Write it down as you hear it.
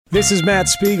This is Matt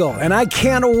Spiegel, and I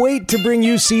can't wait to bring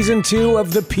you Season 2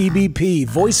 of the PBP,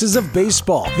 Voices of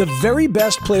Baseball. The very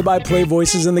best play-by-play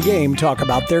voices in the game talk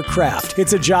about their craft.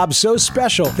 It's a job so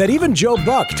special that even Joe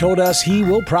Buck told us he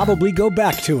will probably go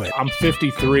back to it. I'm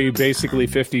 53, basically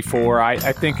 54. I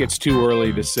think it's too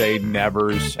early to say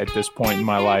nevers at this point in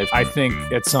my life. I think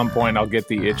at some point I'll get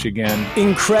the itch again.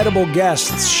 Incredible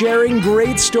guests sharing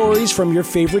great stories from your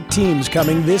favorite teams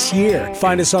coming this year.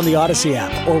 Find us on the Odyssey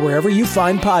app or wherever you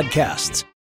find podcasts.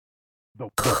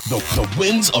 The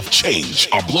winds of change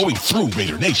are blowing through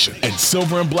Raider Nation, and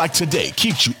Silver and Black Today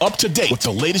keeps you up to date with the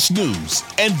latest news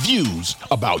and views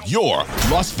about your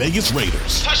Las Vegas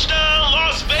Raiders. Touchdown,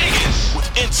 Las Vegas!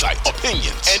 With insight,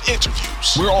 opinions, and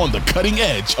interviews. We're on the cutting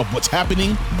edge of what's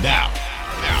happening now.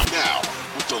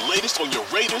 With the latest on your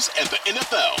Raiders and the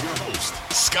NFL. Your host,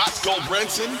 Scott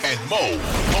Goldbranson and Mo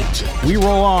Moton. We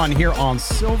roll on here on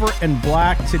Silver and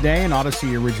Black Today, an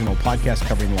Odyssey original podcast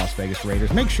covering the Las Vegas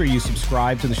Raiders. Make sure you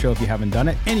subscribe to the show if you haven't done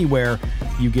it, anywhere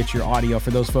you get your audio.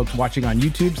 For those folks watching on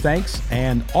YouTube, thanks.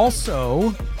 And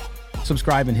also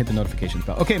subscribe and hit the notifications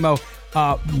bell. Okay, Mo,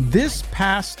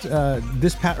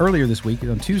 earlier this week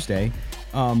on Tuesday,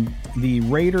 the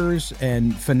Raiders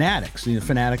and Fanatics,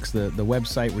 Fanatics, the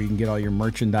website where you can get all your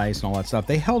merchandise and all that stuff,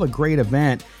 they held a great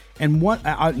event and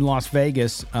out in Las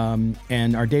Vegas,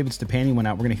 and our David Stepanian went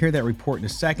out. We're going to hear that report in a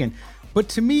second. But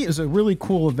to me, it was a really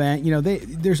cool event. You know,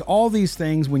 there's all these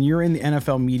things when you're in the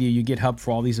NFL media, you get help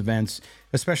for all these events,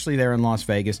 especially there in Las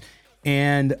Vegas.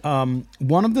 And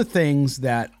one of the things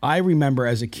that I remember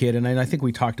as a kid, and I think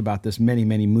we talked about this many,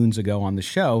 many moons ago on the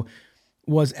show,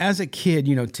 was as a kid,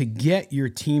 you know, to get your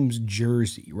team's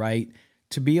jersey, right?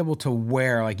 To be able to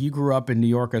wear, like you grew up in New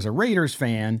York as a Raiders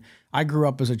fan, I grew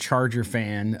up as a Charger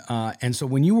fan. And so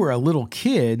when you were a little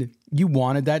kid, you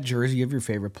wanted that jersey of your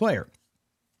favorite player.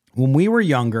 When we were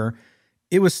younger,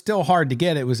 it was still hard to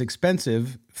get. It was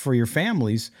expensive for your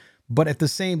families. But at the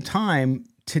same time,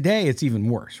 today it's even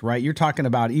worse, right? You're talking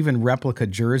about even replica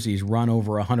jerseys run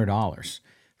over $100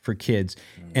 for kids.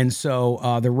 And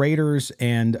so the Raiders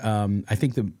and I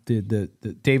think the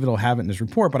David will have it in his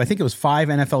report, but I think it was 5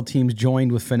 NFL teams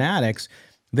joined with Fanatics.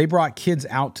 They brought kids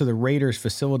out to the Raiders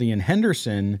facility in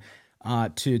Henderson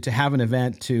to have an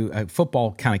event, a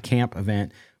football kind of camp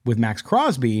event with Max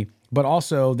Crosby, but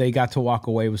also they got to walk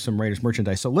away with some Raiders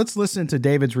merchandise. So let's listen to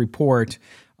David's report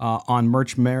on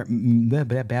Merch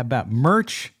Madness,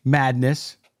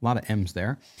 a lot of M's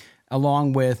there,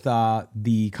 along with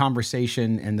the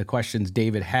conversation and the questions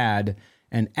David had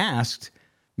and asked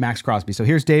Max Crosby. So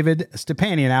here's David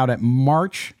Stepanian out at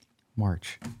March.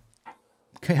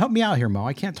 Okay, help me out here, Mo.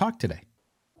 I can't talk today.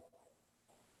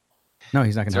 No,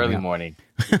 he's not going to. It's early morning.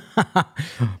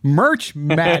 Merch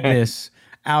Madness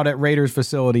out at Raiders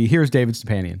facility. Here's David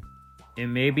Stepanian. It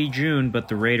may be June, but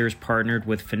the Raiders partnered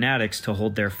with Fanatics to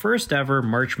hold their first ever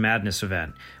March Madness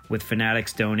event, with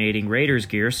Fanatics donating Raiders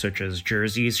gear such as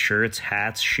jerseys, shirts,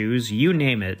 hats, shoes, you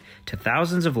name it, to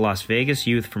thousands of Las Vegas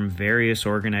youth from various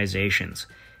organizations.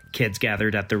 Kids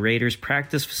gathered at the Raiders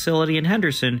practice facility in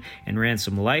Henderson and ran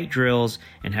some light drills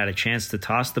and had a chance to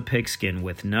toss the pigskin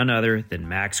with none other than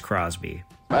Max Crosby.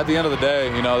 At the end of the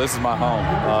day, you know, this is my home.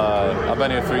 I've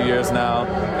been here 3 years now,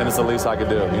 and it's the least I could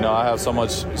do. You know, I have so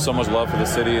much love for the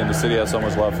city, and the city has so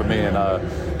much love for me. And,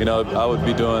 you know, I would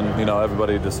be doing, you know,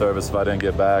 everybody a disservice if I didn't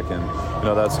get back. And, you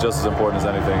know, that's just as important as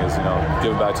anything is, you know,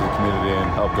 giving back to the community and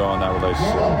help grow in that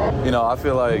relationship. You know, I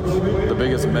feel like the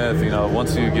biggest myth, you know,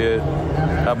 once you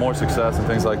have more success and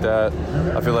things like that,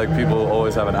 I feel like people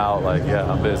always have an out, like,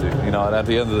 yeah, I'm busy. You know, and at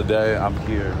the end of the day, I'm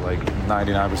here like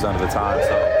 99% of the time.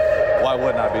 So why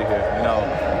wouldn't I be here? You know,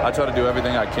 I try to do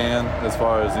everything I can as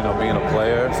far as, you know, being a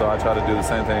player. So I try to do the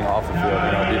same thing off the field,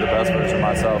 you know, be the best version of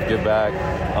myself, give back,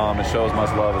 and show as much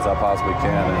love as I possibly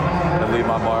can and leave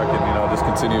my mark and, you know, just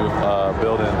continue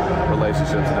building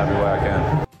relationships in every way I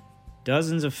can.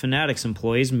 Dozens of Fanatics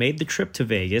employees made the trip to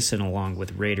Vegas and, along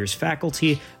with Raiders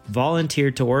faculty,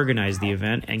 volunteered to organize the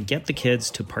event and get the kids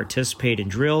to participate in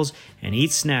drills and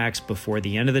eat snacks before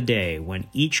the end of the day, when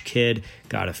each kid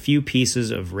got a few pieces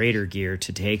of Raider gear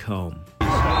to take home.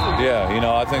 Yeah, you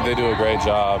know, I think they do a great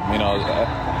job, you know,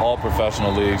 all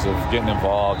professional leagues of getting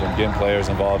involved and getting players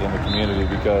involved in the community,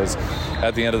 because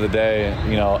at the end of the day,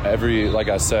 you know, like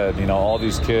I said, you know, all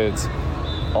these kids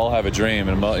all have a dream,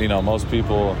 and, you know, most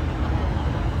people,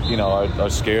 you know, are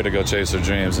scared to go chase their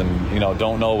dreams and, you know,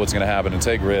 don't know what's going to happen and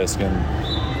take risk.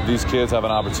 And these kids have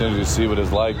an opportunity to see what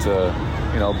it's like to,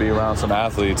 be around some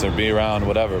athletes or be around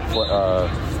whatever,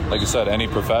 like you said, any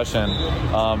profession,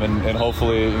 and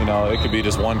hopefully, it could be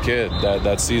just one kid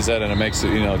that sees that and it makes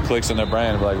it, clicks in their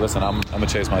brain and be like, listen, I'm gonna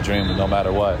chase my dream no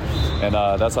matter what. And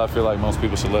that's how I feel like most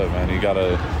people should live, man. You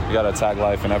gotta attack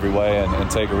life in every way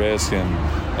and take a risk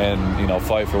and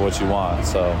fight for what you want.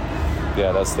 So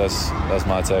yeah, that's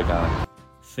my take on it.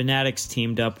 Fanatics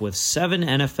teamed up with 7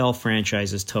 NFL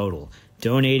franchises total,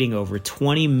 donating over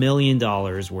 $20 million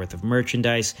worth of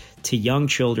merchandise to young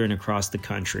children across the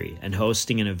country and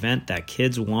hosting an event that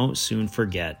kids won't soon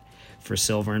forget. For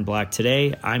Silver and Black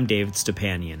Today, I'm David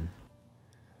Stepanian.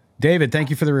 David, thank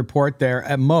you for the report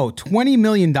there. Mo, $20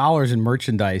 million in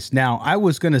merchandise. Now, I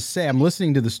was going to say, I'm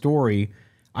listening to the story.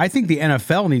 I think the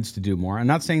NFL needs to do more. I'm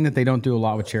not saying that they don't do a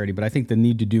lot with charity, but I think they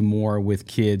need to do more with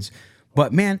kids.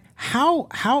 But man, how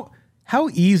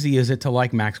easy is it to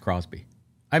like Max Crosby?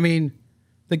 I mean,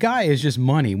 the guy is just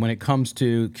money when it comes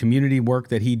to community work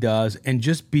that he does and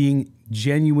just being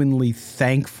genuinely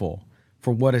thankful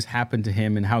for what has happened to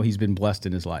him and how he's been blessed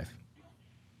in his life.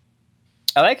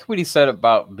 I like what he said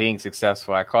about being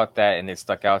successful. I caught that and it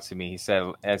stuck out to me. He said,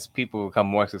 as people become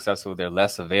more successful, they're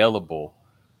less available.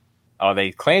 Or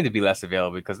they claim to be less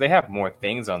available because they have more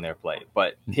things on their plate.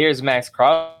 But here's Max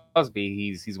Crosby.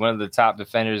 He's one of the top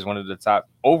defenders, one of the top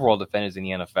overall defenders in the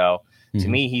NFL. Mm-hmm. To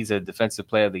me, he's a Defensive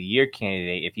Player of the Year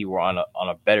candidate. If he were on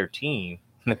a better team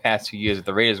in the past few years, if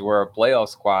the Raiders were a playoff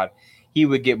squad, he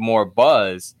would get more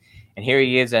buzz. And here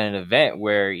he is at an event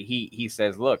where he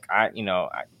says, "Look,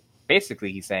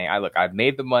 basically he's saying, I've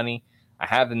made the money, I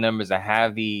have the numbers, I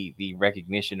have the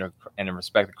recognition and the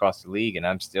respect across the league, and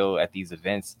I'm still at these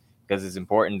events because it's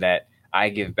important that I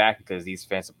give back because these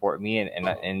fans support me,"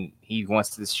 and he wants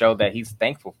to show that he's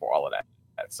thankful for all of that.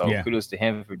 So Kudos to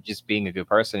him for just being a good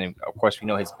person. And of course, we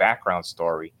know his background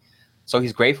story. So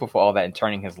he's grateful for all that and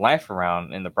turning his life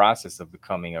around in the process of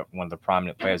becoming one of the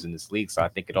prominent players in this league. So I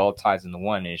think it all ties into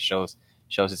one, and it shows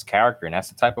his character. And that's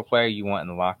the type of player you want in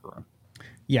the locker room.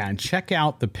 Yeah, and check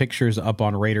out the pictures up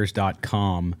on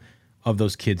Raiders.com of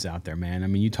those kids out there, man. I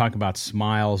mean, you talk about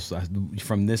smiles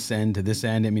from this end to this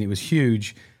end. I mean, it was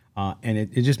huge. And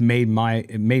it just made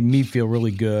me feel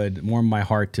really good, warmed my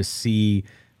heart to see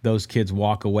those kids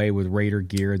walk away with Raider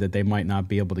gear that they might not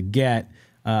be able to get.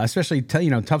 Especially,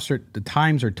 the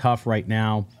times are tough right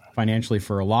now financially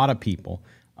for a lot of people.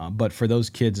 But for those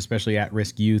kids, especially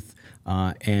at-risk youth,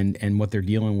 and what they're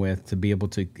dealing with, to be able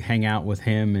to hang out with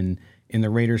him and in the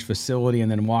Raiders facility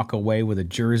and then walk away with a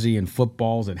jersey and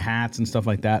footballs and hats and stuff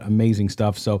like that, amazing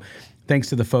stuff. So thanks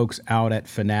to the folks out at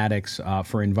Fanatics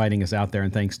for inviting us out there,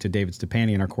 and thanks to David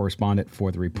Stepanian, our correspondent,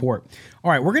 for the report.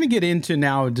 All right, we're going to get into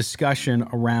now a discussion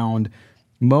around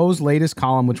Mo's latest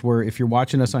column, which if you're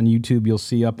watching us on YouTube, you'll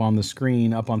see up on the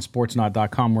screen, up on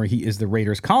sportsnaut.com, where he is the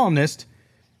Raiders columnist.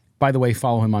 By the way,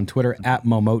 follow him on Twitter at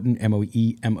Mo Moton,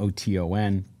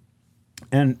 Moemoton.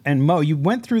 And Mo, you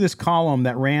went through this column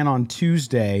that ran on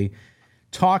Tuesday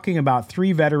talking about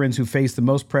 3 veterans who face the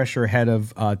most pressure ahead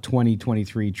of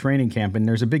 2023 training camp. And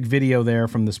there's a big video there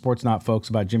from the Sportsnaut folks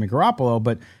about Jimmy Garoppolo,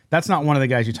 but that's not one of the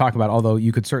guys you talk about, although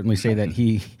you could certainly say that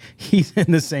he's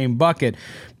in the same bucket.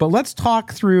 But let's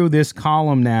talk through this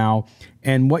column now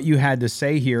and what you had to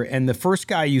say here. And the first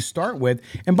guy you start with,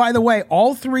 and by the way,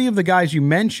 all 3 of the guys you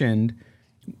mentioned,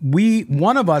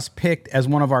 one of us picked as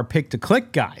one of our pick to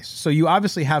click guys. So you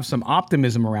obviously have some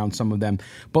optimism around some of them.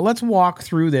 But let's walk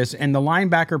through this. And the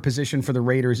linebacker position for the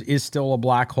Raiders is still a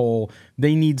black hole.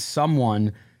 They need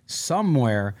someone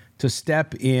somewhere to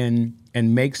step in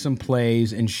and make some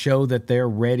plays and show that they're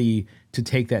ready to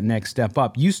take that next step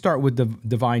up. You start with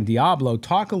Divine Deablo.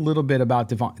 Talk a little bit about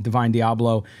Divine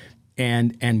Deablo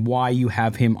and why you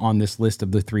have him on this list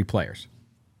of the 3 players.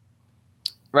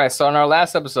 Right. So in our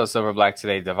last episode of Silver Black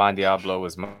Today, Divine Deablo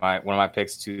was one of my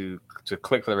picks to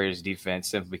click for the Raiders defense,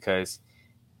 simply because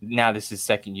now this is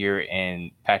second year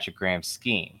in Patrick Graham's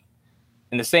scheme.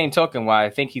 In the same token, while I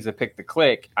think he's a pick to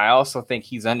click, I also think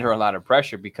he's under a lot of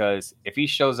pressure, because if he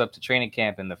shows up to training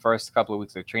camp in the first couple of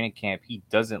weeks of training camp, he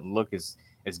doesn't look as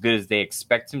good as they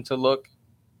expect him to look,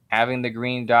 having the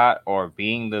green dot or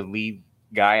being the lead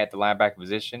guy at the linebacker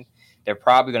position, they're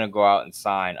probably going to go out and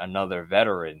sign another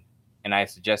veteran. And I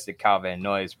suggested Kyle Van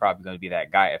Noy is probably going to be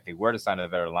that guy if they were to sign a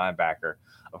veteran linebacker.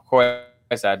 Of course,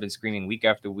 I've been screaming week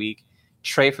after week,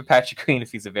 trade for Patrick Queen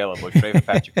if he's available. Trade for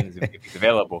Patrick Queen if he's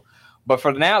available. But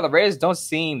for now, the Raiders don't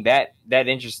seem that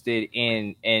interested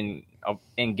in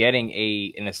getting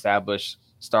an established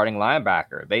starting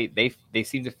linebacker. They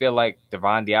seem to feel like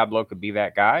Divine Deablo could be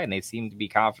that guy, and they seem to be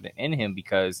confident in him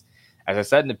because, as I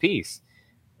said in the piece,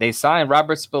 they signed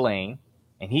Robert Spillane,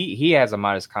 and he has a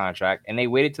modest contract, and they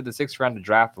waited to the 6th round to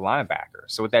draft the linebacker.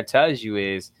 So what that tells you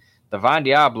is Devon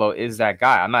Diablo is that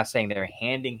guy. I'm not saying they're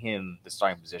handing him the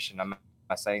starting position. I'm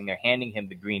not saying they're handing him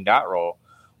the green dot role,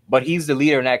 but he's the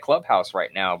leader in that clubhouse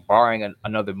right now, barring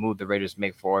another move the Raiders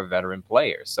make for a veteran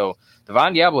player. So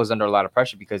Devon Diablo is under a lot of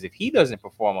pressure because if he doesn't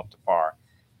perform up to par,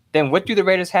 then what do the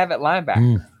Raiders have at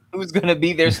linebacker? Who's going to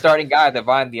be their starting guy?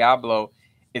 Devon Diablo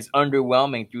is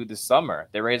underwhelming through the summer.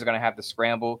 The Raiders are going to have to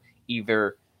scramble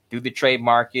either through the trade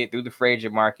market, through the free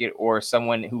agent market, or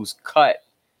someone who's cut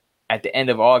at the end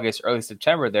of August, early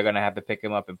September. They're going to have to pick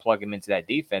him up and plug him into that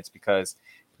defense because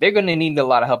they're going to need a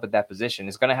lot of help at that position.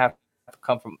 It's going to have to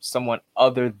come from someone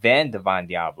other than Devon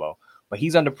Diablo, but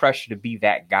he's under pressure to be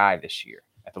that guy this year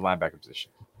at the linebacker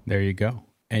position. There you go.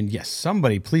 And yes,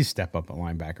 somebody please step up at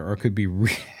linebacker, or it could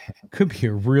be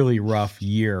a really rough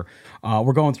year.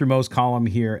 We're going through Mo's column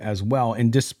here as well.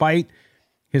 And despite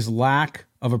his lack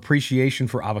of appreciation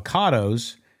for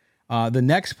avocados, the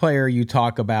next player you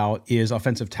talk about is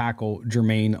offensive tackle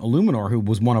Jermaine Illuminor, who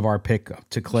was one of our pick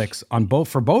to clicks on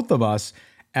for both of us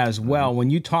as well. When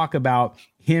you talk about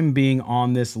him being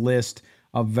on this list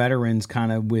of veterans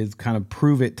with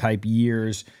prove it type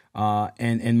years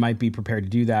and might be prepared to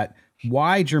do that,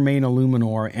 why Jermaine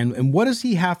Illuminor, and what does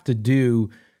he have to do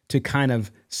to kind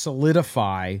of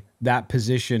solidify that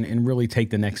position and really take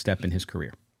the next step in his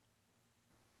career?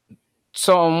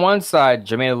 So on one side,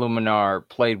 Jermaine Illuminor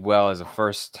played well as a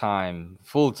first-time,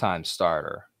 full-time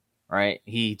starter, right?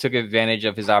 He took advantage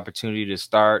of his opportunity to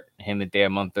start. Him and Thayer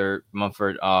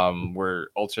Munford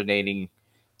were alternating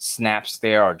snaps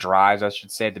there, or drives, I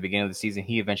should say, at the beginning of the season.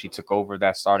 He eventually took over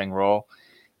that starting role.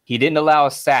 He didn't allow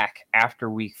a sack after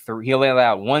week 3. He only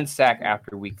allowed 1 sack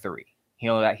after week 3. He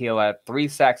allowed 3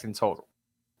 sacks in total.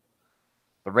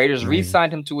 The Raiders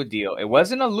re-signed him to a deal. It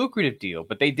wasn't a lucrative deal,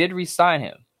 but they did re-sign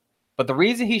him. But the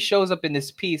reason he shows up in this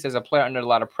piece as a player under a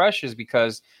lot of pressure is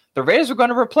because the Raiders were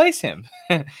going to replace him.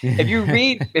 If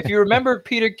you remember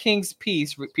Peter King's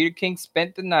piece, Peter King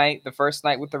spent the first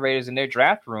night with the Raiders in their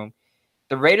draft room.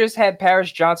 The Raiders had Paris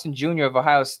Johnson Jr. of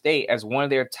Ohio State as one of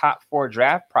their top 4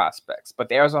 draft prospects, but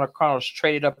the Arizona Cardinals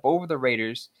traded up over the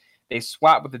Raiders. They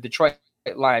swapped with the Detroit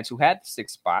Lions, who had the 6th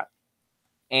spot,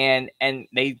 and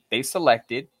they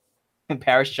selected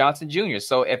Paris Johnson Jr.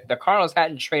 So if the Cardinals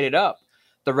hadn't traded up,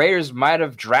 the Raiders might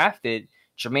have drafted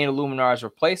Jermaine Illuminor's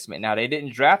replacement. Now, they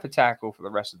didn't draft a tackle for the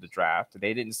rest of the draft.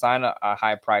 They didn't sign a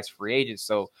high-priced free agent,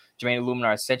 so Jermaine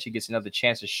Illuminor essentially gets another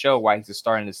chance to show why he's a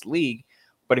star in this league.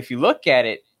 But if you look at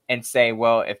it and say,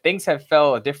 well, if things had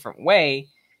fell a different way,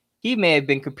 he may have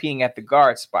been competing at the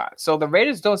guard spot. So the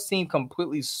Raiders don't seem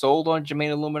completely sold on Jermaine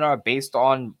Illuminor based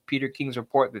on Peter King's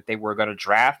report that they were going to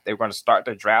draft. They were going to start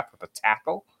the draft with a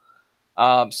tackle.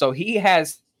 So he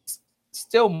has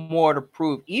still more to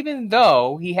prove, even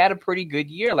though he had a pretty good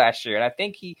year last year. And I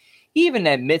think he even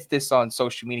admits this on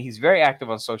social media. He's very active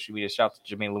on social media. Shout out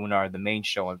to Jermaine Illuminor, the main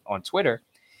show on Twitter.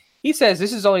 He says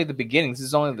this is only the beginning. This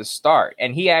is only the start.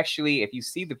 And he actually, if you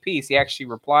see the piece, he actually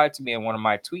replied to me in one of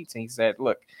my tweets. And he said,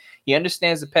 look, he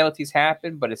understands the penalties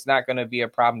happen, but it's not going to be a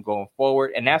problem going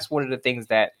forward. And that's one of the things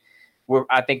that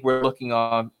I think we're looking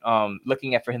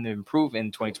at for him to improve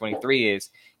in 2023 is,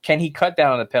 can he cut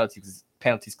down on the penalties?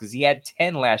 Because he had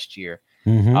 10 last year.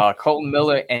 Colton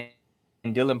Miller and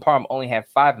Dylan Parham only had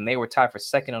 5, and they were tied for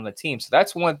second on the team. So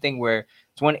that's one thing where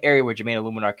it's one area where Jermaine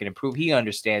Illuminor can improve. He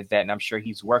understands that, and I'm sure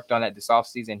he's worked on that this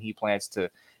offseason. He plans to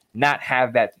not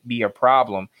have that be a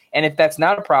problem. And if that's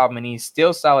not a problem and he's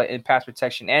still solid in pass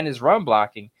protection and his run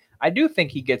blocking, I do think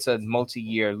he gets a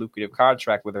multi-year lucrative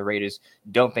contract where the Raiders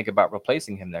don't think about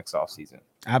replacing him next offseason.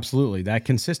 Absolutely. That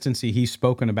consistency he's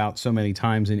spoken about so many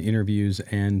times in interviews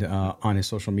and on his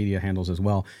social media handles as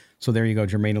well. So there you go,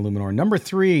 Jermaine Illuminor. Number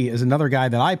 3 is another guy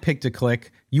that I picked to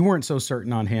click. You weren't so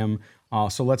certain on him.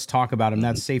 So let's talk about him.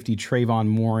 That's safety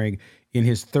Trayvon Moehrig in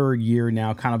his 3rd year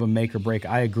now, kind of a make or break.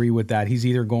 I agree with that. He's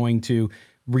either going to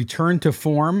return to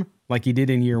form like he did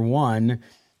in year 1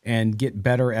 and get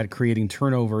better at creating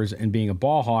turnovers and being a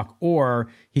ball hawk, or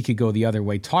he could go the other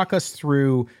way. Talk us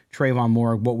through Trayvon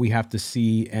Moehrig, what we have to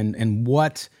see, and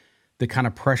what the kind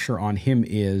of pressure on him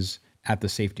is at the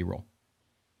safety role.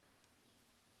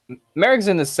 Moehrig's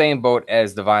in the same boat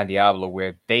as Devon Diablo,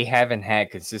 where they haven't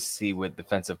had consistency with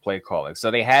defensive play calling.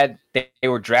 So they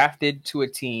were drafted to a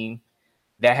team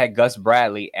that had Gus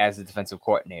Bradley as the defensive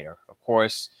coordinator. Of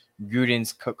course,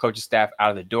 Gruden's coaching staff out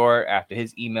of the door after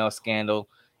his email scandal,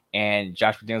 and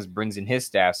Josh McDaniels brings in his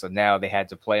staff. So now they had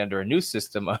to play under a new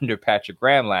system under Patrick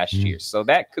Graham last year. So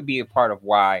that could be a part of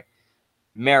why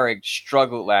Moehrig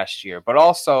struggled last year. But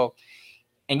also,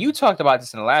 and you talked about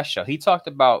this in the last show, he talked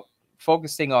about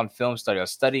focusing on film study or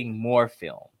studying more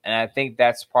film. And I think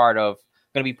that's going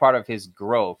to be part of his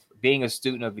growth, being a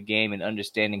student of the game and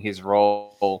understanding his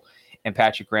role in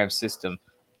Patrick Graham's system.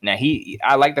 Now,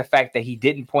 I like the fact that he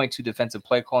didn't point to defensive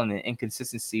play calling and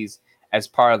inconsistencies as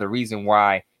part of the reason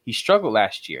why he struggled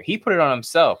last year. He put it on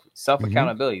himself,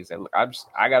 self-accountability. He said, look,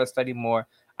 I got to study more.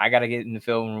 I got to get in the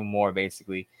film room more,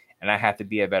 basically. And I have to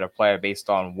be a better player based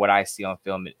on what I see on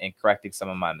film and correcting some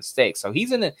of my mistakes. So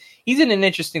he's in an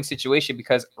interesting situation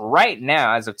because right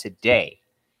now, as of today,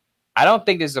 I don't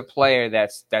think there's a player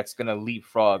that's going to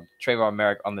leapfrog Trayvon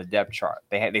Merrick on the depth chart.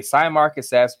 They signed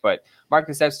Marcus Epps, but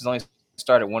Marcus Epps has only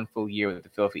started one full year with the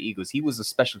Philadelphia Eagles. He was a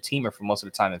special teamer for most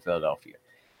of the time in Philadelphia.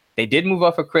 They did move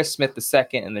up for Chris Smith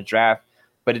II in the draft,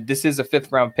 but this is a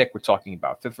 5th-round pick we're talking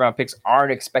about. 5th-round picks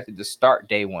aren't expected to start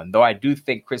day one, though I do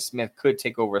think Chris Smith could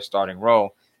take over a starting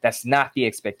role. That's not the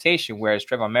expectation, whereas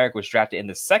Trayvon Merrick was drafted in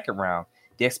the 2nd round.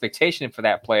 The expectation for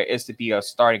that player is to be a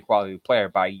starting quality player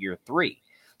by year 3.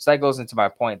 So that goes into my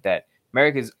point that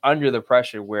Merrick is under the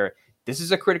pressure where this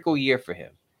is a critical year for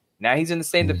him. Now he's in the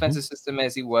same defensive system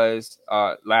as he was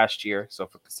last year. So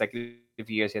for consecutive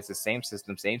years, he has the same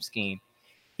system, same scheme.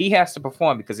 He has to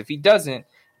perform because if he doesn't,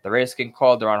 the Raiders can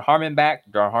call Duron Harmon back.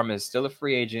 Duron Harmon is still a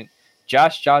free agent.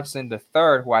 Josh Johnson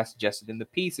III, who I suggested in the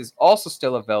piece, is also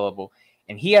still available.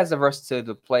 And he has the versatility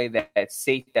to play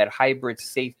that hybrid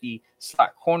safety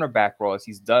slot cornerback role as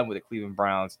he's done with the Cleveland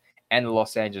Browns and the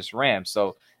Los Angeles Rams.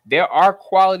 So there are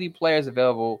quality players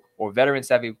available or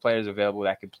veteran-savvy players available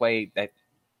that can play, that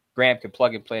Graham can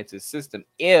plug and play into the system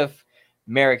if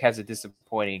Merrick has a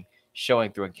disappointing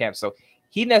showing through in camp. So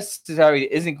he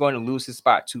necessarily isn't going to lose his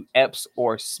spot to Epps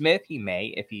or Smith. He may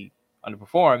if he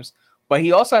underperforms, but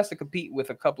he also has to compete with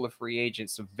a couple of free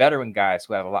agents, some veteran guys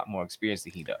who have a lot more experience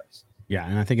than he does. Yeah,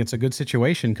 and I think it's a good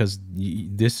situation because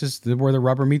this is where the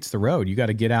rubber meets the road. You got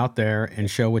to get out there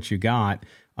and show what you got.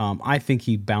 I think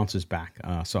he bounces back.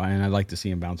 And I'd like to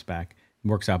see him bounce back. It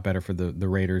works out better for the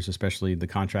Raiders, especially the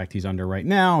contract he's under right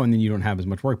now, and then you don't have as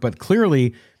much work. But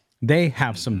clearly, they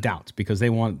have some doubts because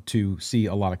they want to see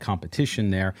a lot of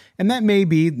competition there. And that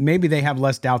maybe they have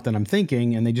less doubt than I'm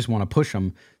thinking, and they just want to push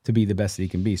him to be the best that he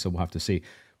can be. So we'll have to see.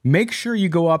 Make sure you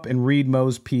go up and read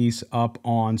Mo's piece up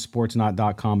on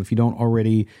sportsnot.com. If you don't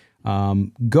already,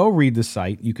 go read the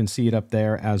site. You can see it up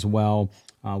there as well.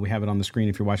 We have it on the screen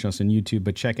if you're watching us on YouTube,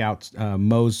 but check out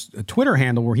Mo's Twitter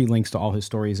handle where he links to all his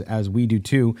stories as we do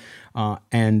too.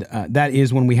 And that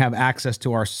is when we have access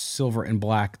to our Silver and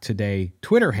Black Today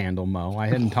Twitter handle, Mo. I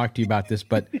hadn't talked to you about this,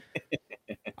 but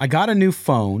I got a new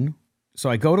phone. So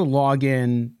I go to log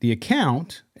in the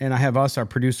account and I have our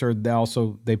producer,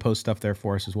 they post stuff there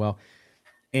for us as well.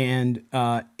 And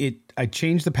I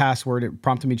changed the password. It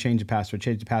prompted me to change the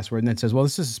password, and then it says, well,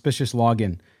 this is a suspicious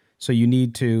login. So we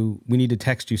need to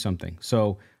text you something.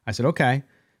 So I said, okay.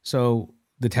 So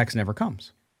the text never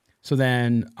comes. So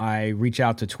then I reach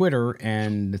out to Twitter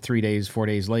and 4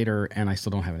 days later, and I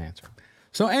still don't have an answer.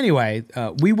 So anyway,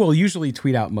 we will usually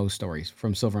tweet out most stories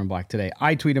from Silver and Black Today.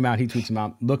 I tweet them out. He tweets them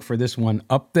out. Look for this one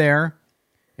up there.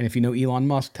 And if you know Elon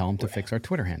Musk, tell him to fix our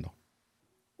Twitter handle.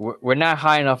 We're not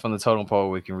high enough on the totem pole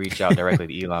where we can reach out directly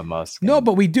to Elon Musk. No,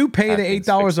 but we do pay the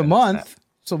 $8 a month.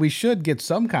 So we should get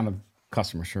some kind of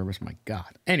customer service. My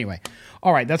God. Anyway.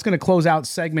 All right. That's going to close out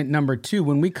segment number 2.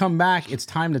 When we come back, it's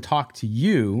time to talk to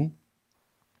you.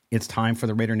 It's time for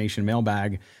the Raider Nation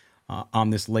mailbag on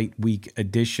this late week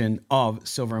edition of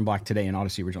Silver and Black Today, an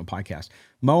Odyssey original podcast.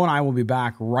 Mo and I will be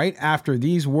back right after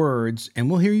these words, and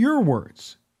we'll hear your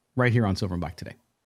words right here on Silver and Black Today.